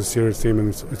 Cardiff has a serious team, and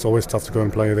it's always tough to go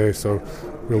and play there, so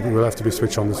we'll have to be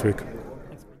switched on this week.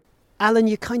 Alan,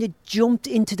 you kind of jumped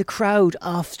into the crowd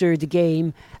after the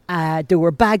game. There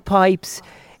were bagpipes.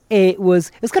 It was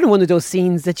kind of one of those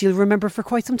scenes that you'll remember for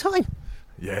quite some time.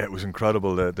 Yeah, it was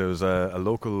incredible. There was a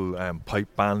local pipe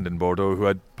band in Bordeaux who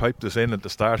had piped us in at the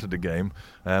start of the game,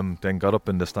 then got up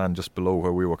in the stand just below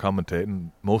where we were commentating.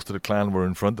 Most of the clan were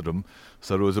in front of them,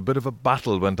 so there was a bit of a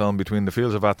battle went on between the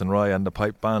Fields of Athenry and the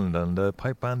pipe band, and the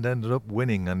pipe band ended up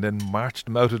winning and then marched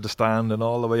them out of the stand and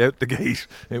all the way out the gate.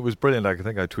 It was brilliant. I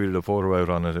think I tweeted a photo out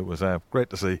on it. It was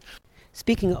great to see.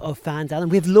 Speaking of fans, Alan,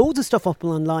 we have loads of stuff up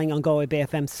online on Galway Bay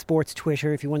FM Sports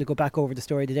Twitter if you want to go back over the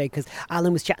story today, because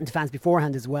Alan was chatting to fans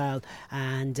beforehand as well,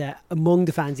 and among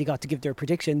the fans he got to give their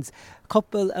predictions. A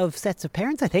couple of sets of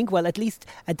parents, I think, well, at least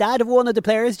a dad of one of the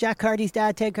players, Jack Carty's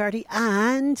dad, Ted Carty,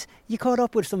 and you caught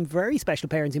up with some very special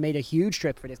parents who made a huge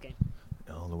trip for this game.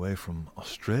 All the way from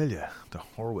Australia, the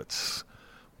Horwitz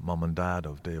mum and dad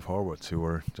of Dave Horwitz, who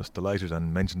were just delighted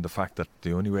and mentioned the fact that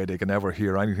the only way they can ever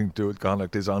hear anything to do with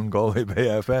Connacht is on Galway Bay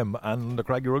FM and the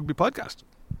Craggy Rugby podcast.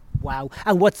 Wow.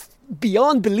 And what's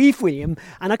beyond belief, William,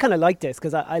 and I kind of like this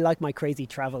because I like my crazy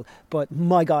travel, but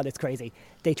my God, it's crazy.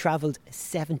 They travelled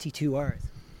 72 hours.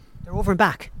 They're over and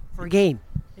back for a game.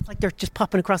 It's like they're just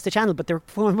popping across the channel, but they're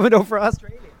flying over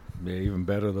Australia. Yeah, even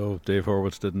better though, Dave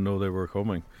Horwitz didn't know they were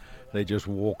coming. They just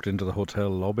walked into the hotel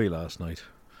lobby last night.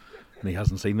 And he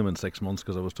hasn't seen them in 6 months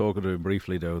because I was talking to him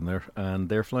briefly down there, and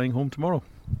they're flying home tomorrow.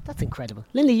 That's incredible.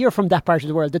 Lindley, you're from that part of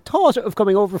the world. The thought of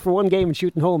coming over for one game and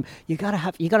shooting home, you gotta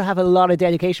have a lot of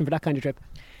dedication for that kind of trip.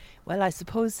 Well, I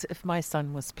suppose if my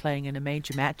son was playing in a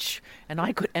major match and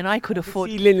I could afford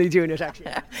see Lindley doing it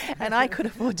actually, and I could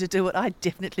afford to do it, I'd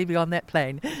definitely be on that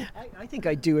plane. I think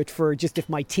I'd do it for just if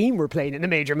my team were playing in a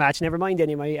major match. Never mind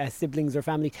any of my siblings or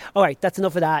family. All right, that's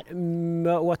enough of that.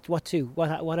 What else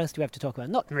do we have to talk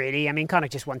about? Nothing really. I mean,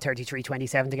 Connacht just won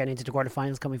 33-27 to get into the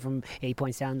quarterfinals, coming from 8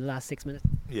 points down in the last 6 minutes.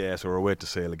 Yeah, so we're away to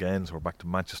sail again. So we're back to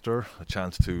Manchester, a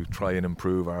chance to try and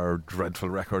improve our dreadful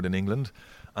record in England,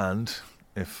 and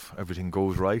if everything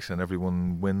goes right and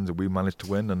everyone wins, and we manage to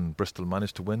win and Bristol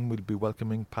manage to win, we'll be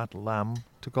welcoming Pat Lam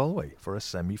to Galway for a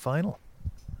semi-final.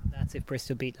 That's if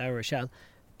Bristol beat La Rochelle.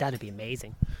 That'd be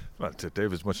amazing. Well,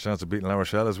 Dave has as much chance of beating La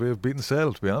Rochelle as we have beaten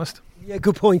Sale, to be honest. Yeah,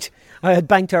 good point. I had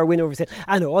banked our win over Sale.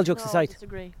 I know, all jokes aside. I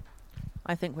disagree.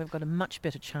 I think we've got a much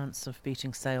better chance of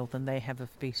beating Sale than they have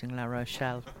of beating La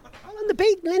Rochelle. Well, on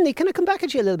the Lindy, can I come back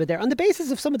at you a little bit there? On the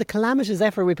basis of some of the calamitous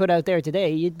effort we put out there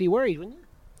today, you'd be worried, wouldn't you?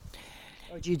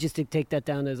 Or do you just take that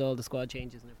down as all the squad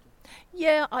changes and everything?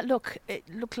 Yeah, look,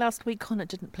 last week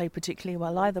Connacht didn't play particularly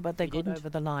well either, but they got over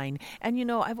the line. And, you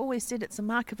know, I've always said it's a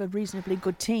mark of a reasonably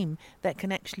good team that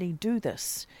can actually do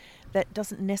this. That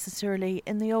doesn't necessarily,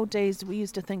 in the old days, we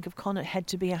used to think of Connacht had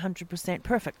to be 100%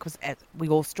 perfect, because we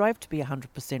all strive to be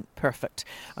 100% perfect.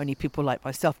 Only people like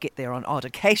myself get there on odd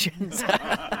occasions.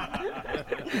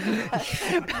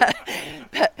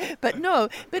 But no,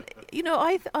 you know,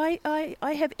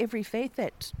 I have every faith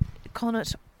that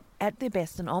Connacht, at their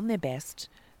best and on their best,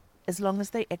 as long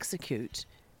as they execute,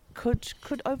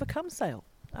 could overcome Sale.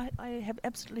 I have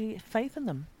absolutely faith in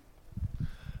them.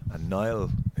 And Niall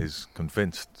is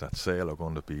convinced that Sale are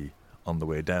going to be on the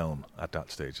way down at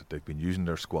that stage. They've been using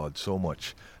their squad so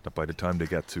much that by the time they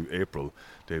get to April,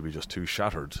 they'll be just too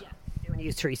shattered. They only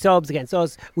use 3 subs against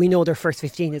us. We know their first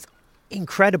 15 is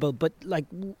incredible, but like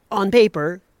on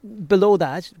paper, below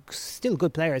that, still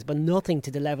good players, but nothing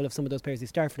to the level of some of those players who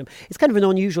start for them. It's kind of an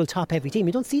unusual top-heavy team.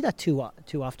 You don't see that too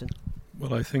often.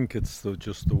 Well, I think it's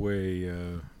just the way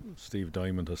Steve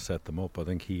Diamond has set them up. I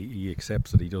think he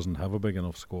accepts that he doesn't have a big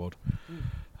enough squad.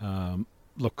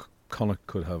 Look, Connacht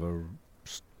could have a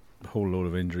whole load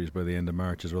of injuries by the end of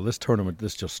March as well. This tournament,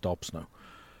 this just stops now.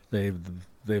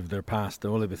 They're past.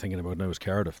 All they'll be thinking about now is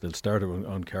Cardiff. They'll start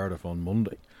on Cardiff on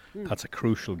Monday. That's a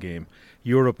crucial game.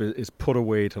 Europe is put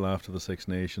away till after the Six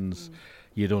Nations.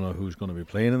 You don't know who's going to be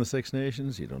playing in the Six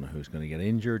Nations. You don't know who's going to get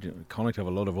injured. Connacht have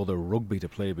a lot of other rugby to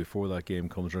play before that game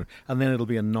comes around, and then it'll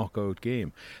be a knockout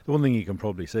game. The one thing you can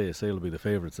probably say is Sale will be the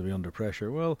favourites to be under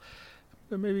pressure. Well,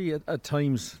 maybe at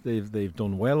times they've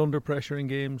done well under pressure in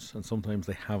games, and sometimes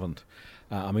they haven't.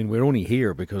 I mean, we're only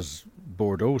here because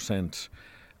Bordeaux sent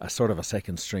a sort of a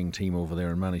second string team over there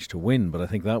and managed to win, but I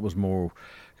think that was more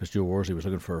because Joe Worsley was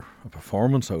looking for a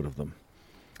performance out of them.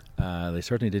 They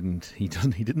certainly didn't. He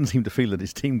didn't seem to feel that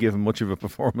his team gave him much of a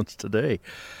performance today.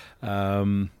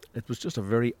 It was just a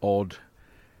very odd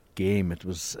game. It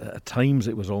was at times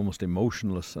it was almost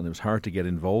emotionless, and it was hard to get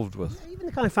involved with. Even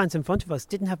the kind of fans in front of us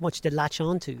didn't have much to latch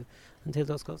on to until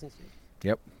those closing stages.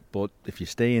 Yep, but if you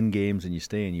stay in games and you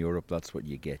stay in Europe, that's what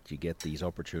you get. You get these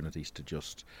opportunities to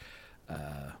just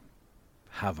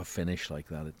have a finish like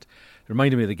that. It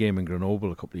reminded me of the game in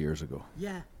Grenoble a couple of years ago.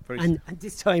 Yeah. And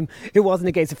this time it wasn't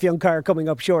a case of Fionn Carr coming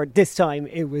up short. This time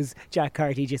it was Jack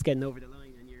Carty just getting over the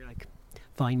line, and you're like,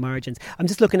 fine margins. I'm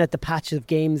just looking at the patch of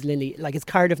games, Lily. Like, it's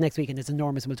Cardiff next week, and it's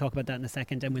enormous, and we'll talk about that in a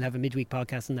second, and we'll have a midweek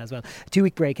podcast on that as well.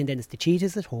 2-week break, and then it's the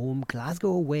Cheetahs at home,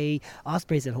 Glasgow away,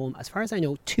 Ospreys at home. As far as I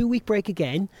know, 2-week break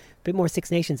again, a bit more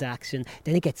Six Nations action.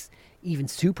 Then it gets even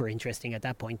super interesting at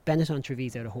that point. Benetton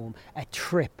Treviso at home, a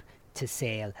trip to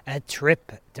Sale, a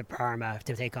trip to Parma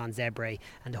to take on Zebre,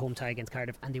 and the home tie against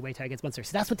Cardiff and the away tie against Munster.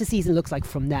 So that's what the season looks like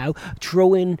from now.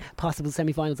 Throw in possible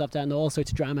semi-finals up that and all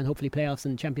sorts of drama, and hopefully playoffs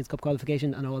and Champions Cup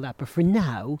qualification and all that. But for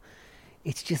now,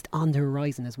 it's just on the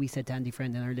horizon. As we said to Andy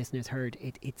Friend and our listeners heard,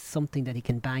 it's something that he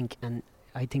can bank, and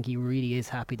I think he really is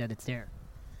happy that it's there.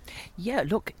 Yeah,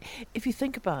 look, if you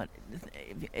think about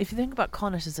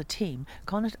Connacht as a team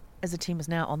is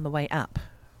now on the way up.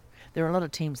 There are a lot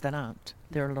of teams that aren't.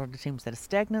 There are a lot of teams that are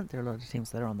stagnant. There are a lot of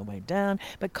teams that are on the way down.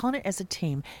 But Connacht as a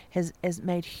team has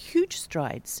made huge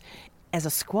strides, as a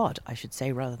squad, I should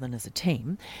say, rather than as a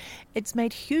team. It's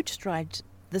made huge strides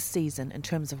this season in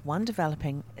terms of, one,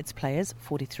 developing its players,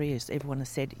 43 as everyone has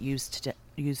said, used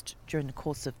during the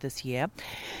course of this year.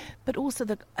 But also,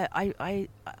 I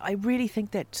really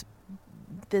think that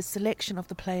the selection of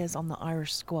the players on the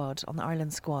Irish squad, on the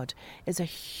Ireland squad, is a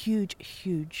huge,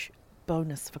 huge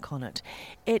bonus for Connacht.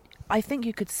 I think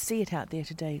you could see it out there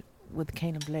today with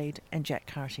Caolan Blade and Jack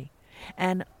Carty.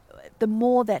 And the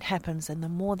more that happens and the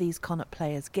more these Connacht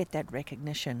players get that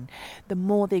recognition, the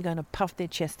more they're going to puff their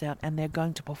chest out and they're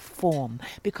going to perform,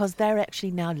 because they're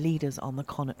actually now leaders on the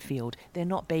Connacht field. They're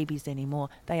not babies anymore.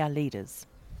 They are leaders.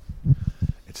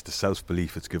 It's the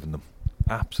self-belief it's given them.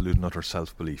 Absolute and utter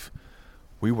self-belief.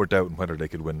 We were doubting whether they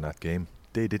could win that game.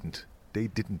 They didn't. They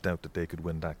didn't doubt that they could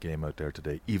win that game out there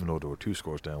today, even though there were 2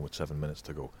 scores down with 7 minutes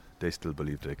to go. They still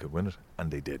believed they could win it, and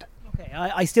they did. Okay,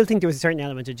 I still think there was a certain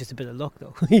element of just a bit of luck,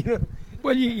 though. Well,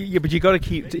 but you got to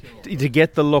keep to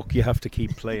get the luck. You have to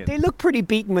keep playing. They looked pretty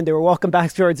beaten when they were walking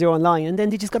back towards their own line, and then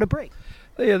they just got a break.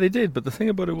 Yeah, they did. But the thing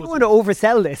about it was, I don't want to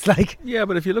oversell this, like. Yeah,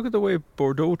 but if you look at the way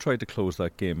Bordeaux tried to close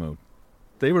that game out,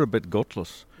 they were a bit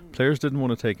gutless. Players didn't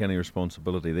want to take any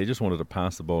responsibility. They just wanted to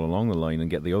pass the ball along the line and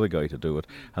get the other guy to do it.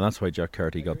 And that's why Jack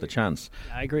Carty got the chance.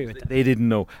 I agree with that. They didn't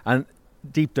know. And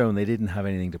deep down, they didn't have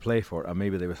anything to play for. And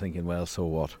maybe they were thinking, well, so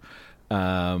what?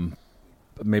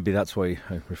 Maybe that's why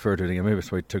I refer to it again. Maybe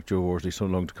that's why it took Joe Worsley so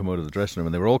long to come out of the dressing room.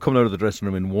 And they were all coming out of the dressing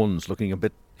room in ones, looking a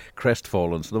bit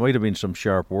crestfallen. So there might have been some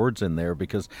sharp words in there,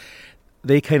 because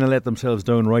they kind of let themselves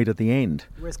down right at the end.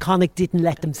 Whereas Connacht didn't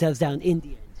let themselves down in the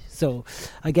end. So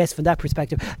I guess from that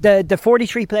perspective, the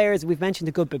 43 players, we've mentioned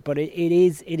a good bit, but it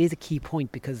is a key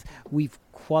point, because we've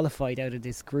qualified out of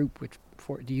this group with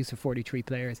the use of 43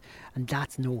 players, and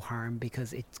that's no harm,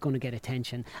 because it's going to get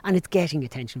attention, and it's getting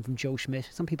attention from Joe Schmidt.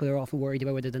 Some people are often worried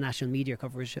about whether the national media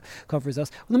covers us.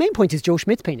 Well, the main point is Joe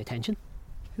Schmidt's paying attention.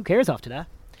 Who cares after that?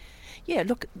 Yeah,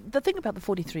 look, the thing about the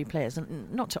 43 players,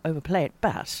 and not to overplay it,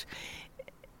 but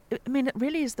I mean, it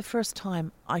really is the first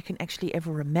time I can actually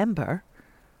ever remember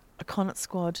a Connacht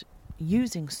squad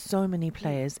using so many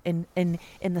players in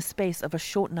the space of a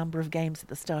short number of games at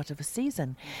the start of a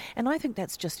season. And I think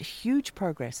that's just huge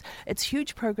progress. It's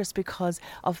huge progress because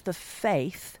of the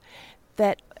faith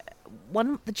that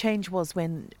the change was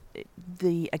when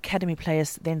the academy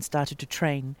players then started to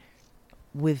train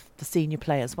with the senior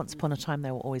players. Once upon a time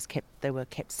they were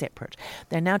kept separate.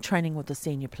 They're now training with the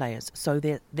senior players, so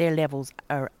their levels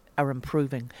are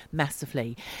improving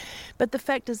massively. But the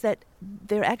fact is that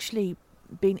they're actually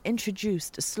being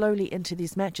introduced slowly into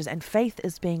these matches, and faith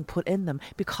is being put in them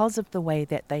because of the way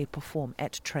that they perform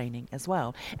at training as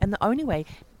well. And the only way,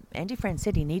 Andy Friend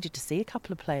said he needed to see a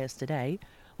couple of players today.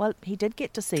 Well, he did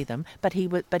get to see them, but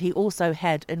he also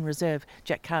had in reserve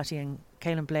Jack Carty and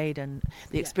Caelan Blade and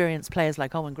the experienced players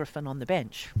like Owen Griffin on the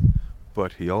bench.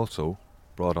 But he also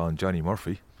brought on Johnny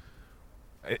Murphy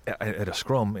at a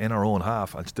scrum in our own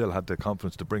half and still had the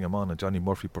confidence to bring him on, and Johnny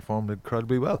Murphy performed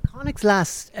incredibly well. Connacht's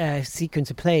last sequence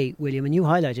of play, William, and you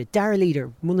highlighted, Darragh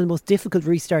Leader, one of the most difficult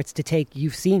restarts to take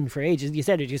you've seen for ages. You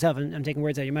said it yourself, I'm taking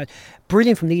words out of your mouth.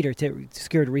 Brilliant from Leader to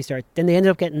secure the restart. Then they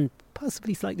ended up getting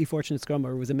possibly slightly fortunate scrum,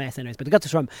 or it was a mess anyways, but they got the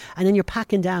scrum. And then you're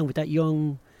packing down with that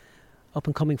young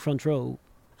up-and-coming front row,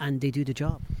 and they do the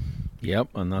job. Yep,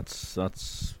 and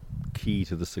that's key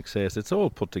to the success. It's all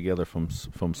put together from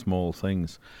small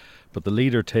things, but the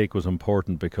Leader take was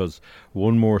important because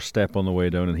one more step on the way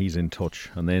down and he's in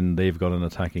touch, and then they've got an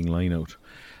attacking line out,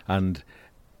 and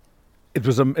it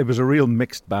was a real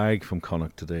mixed bag from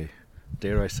Connacht today.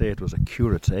 Dare I say it was a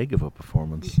curate's egg of a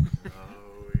performance.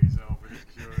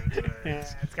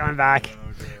 It's going back.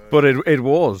 But it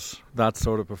was that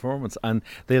sort of performance, and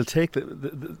they'll take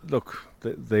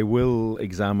they will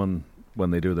examine.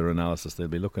 When they do their analysis, they'll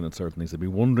be looking at certain things. They'll be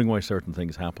wondering why certain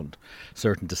things happened,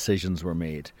 certain decisions were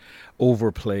made,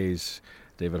 overplays.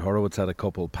 David Horowitz had a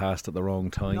couple passed at the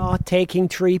wrong time. Not taking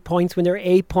 3 points when they're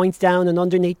 8 points down and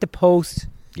underneath the post.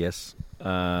 Yes.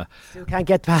 Still can't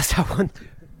get past that one.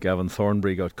 Gavin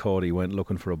Thornbury got caught. He went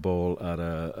looking for a ball at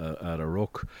a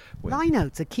ruck.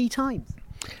 Lineouts at key times.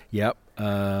 Yep.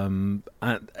 And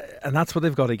that's what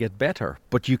they've got to get better.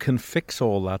 But you can fix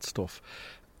all that stuff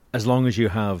as long as you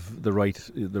have the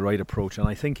right approach. And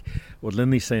I think what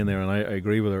Linley's saying there, and I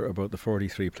agree with her about the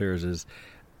 43 players, is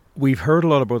we've heard a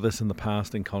lot about this in the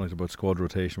past in Connacht about squad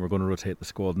rotation. We're going to rotate the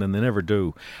squad, and then they never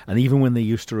do. And even when they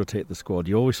used to rotate the squad,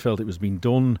 you always felt it was being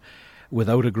done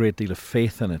without a great deal of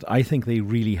faith in it. I think they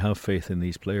really have faith in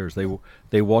these players.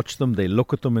 They watch them, they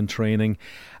look at them in training,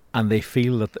 and they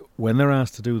feel that when they're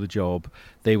asked to do the job,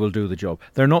 they will do the job.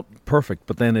 They're not perfect,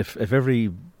 but then if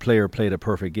every player played a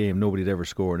perfect game, nobody'd ever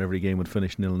score, and every game would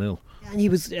finish 0-0. And he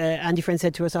was Andy Friend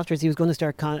said to us afterwards he was going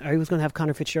to have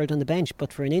Conor Fitzgerald on the bench,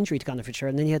 but for an injury to Conor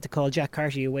Fitzgerald, and then he had to call Jack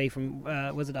Carty away from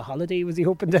was it a holiday? Was he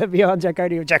hoping to be on Jack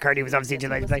Carty? Jack Carty was obviously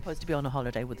delighted. He was supposed to be on a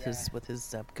holiday with his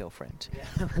girlfriend.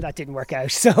 Yeah. That didn't work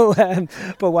out. So,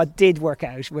 but what did work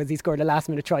out was he scored a last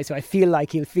minute try. So I feel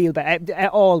like he'll feel better.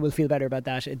 All will feel better about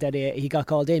that he got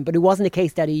called in. But it wasn't a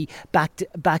case that he backed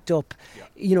up. Yeah.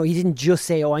 You know, he didn't just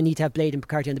say, "Oh, I need to have Blade and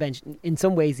Carty on the bench." In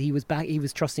some ways, he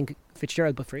was trusting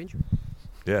Fitzgerald, but for injury.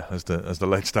 Yeah, as the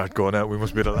lights start going out, we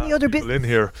must be the last people in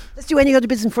here. Let's do any other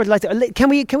business for the lights. Can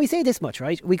we say this much,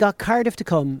 right? We got Cardiff to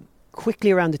come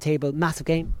quickly around the table. Massive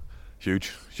game.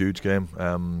 Huge game.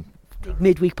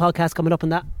 Midweek podcast coming up on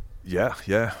that.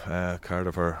 Yeah.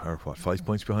 Cardiff are 5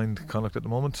 points behind Connacht at the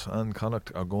moment, and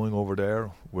Connacht are going over there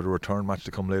with a return match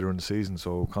to come later in the season.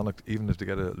 So Connacht, even if they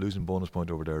get a losing bonus point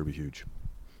over there, will be huge.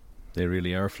 They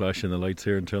really are flashing the lights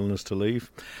here and telling us to leave.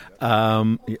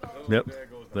 Yep.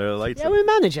 There are lights. Yeah, we'll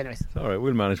manage anyways. All right,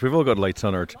 we'll manage. We've all got lights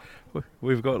on our.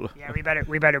 We've got. Yeah, we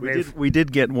better move. We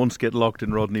did get locked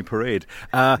in Rodney Parade.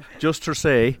 Just to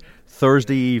say,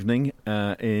 Thursday evening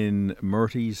in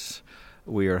Murty's,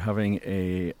 we are having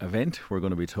a event. We're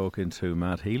going to be talking to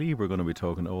Matt Healy. We're going to be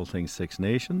talking all things Six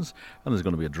Nations, and there's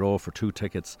going to be a draw for 2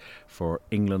 tickets for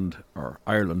England or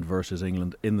Ireland versus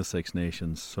England in the Six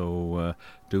Nations. So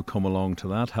do come along to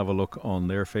that. Have a look on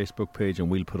their Facebook page, and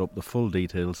we'll put up the full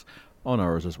details on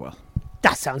ours as well.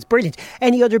 That sounds brilliant.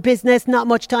 Any other business? Not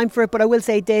much time for it, but I will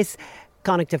say this.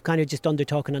 Connacht have kind of just done their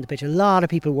talking on the pitch. A lot of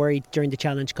people worried during the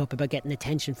Challenge Cup about getting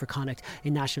attention for Connacht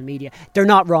in national media. They're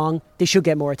not wrong. They should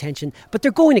get more attention, but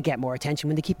they're going to get more attention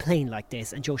when they keep playing like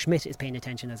this. And Joe Schmidt is paying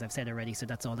attention, as I've said already, so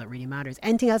that's all that really matters.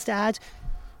 Anything else to add?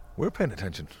 We're paying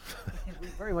attention. We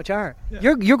very much are.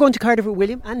 Yeah. You're going to Cardiff with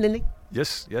William and Linley?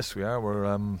 Yes, we are. We're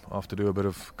off to do a bit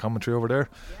of commentary over there.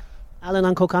 Yeah. Alan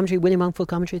on co-commentary, William on full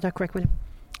commentary. Is that correct, William?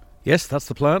 Yes, that's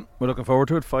the plan. We're looking forward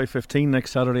to it. 5:15 next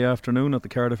Saturday afternoon at the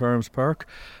Cardiff Arms Park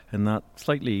in that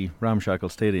slightly ramshackle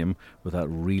stadium with that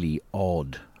really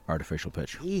odd artificial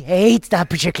pitch. He hates that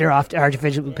particular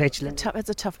artificial pitch. It's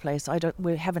a tough place.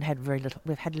 We haven't had very little.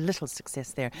 We've had little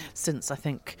success there since, I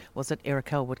think, was it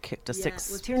Eric Elwood kicked a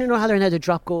 6. Well, Tiernan O'Halloran had a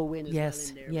drop goal win.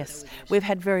 Yes, well in there, yes. We've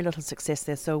had very little success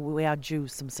there, so we are due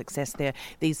some success there.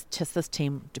 This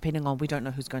team, depending on, we don't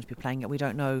know who's going to be playing it. We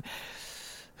don't know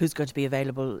who's going to be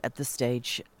available at this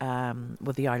stage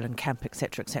with the Ireland camp,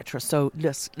 etc., etc. So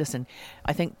listen,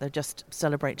 I think they'll just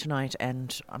celebrate tonight,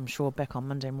 and I'm sure back on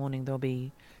Monday morning they'll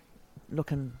be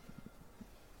looking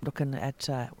at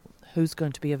who's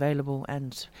going to be available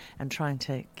and trying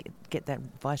to get that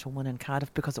vital win in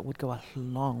Cardiff, because it would go a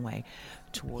long way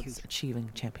towards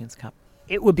achieving Champions Cup.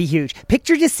 It would be huge.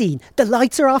 Picture the scene. The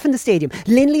lights are off in the stadium.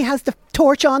 Lindley has the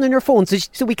torch on her phone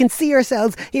so we can see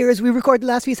ourselves here as we record the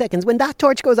last few seconds. When that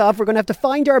torch goes off, we're going to have to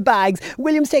find our bags.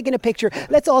 William's taking a picture.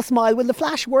 Let's all smile. Will the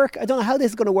flash work? I don't know how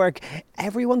this is going to work.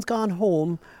 Everyone's gone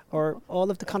home, or all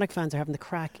of the Connacht fans are having the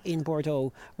crack in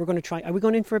Bordeaux. We're going to try. Are we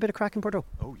going in for a bit of crack in Bordeaux?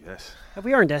 Oh, yes. Have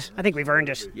we earned it? I think we've earned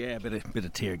it. Yeah, a bit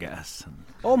of tear gas.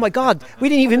 Oh my God, we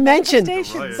didn't even mention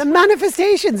the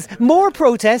manifestations. More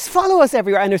protests. Follow us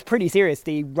everywhere. And it's pretty serious.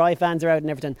 The riot vans are out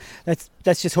and everything. Let's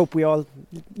just hope you'll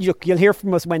hear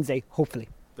from us Wednesday, hopefully.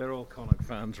 They're all Connacht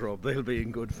fans, Rob. They'll be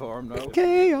in good form now.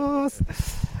 Chaos.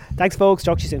 Thanks, folks.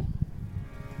 Talk to you soon.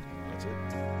 That's it.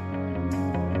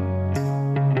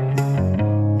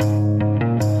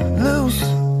 Loose,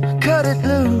 cut it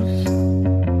loose.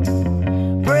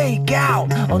 Break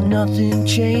out or nothing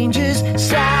changes.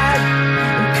 Sad.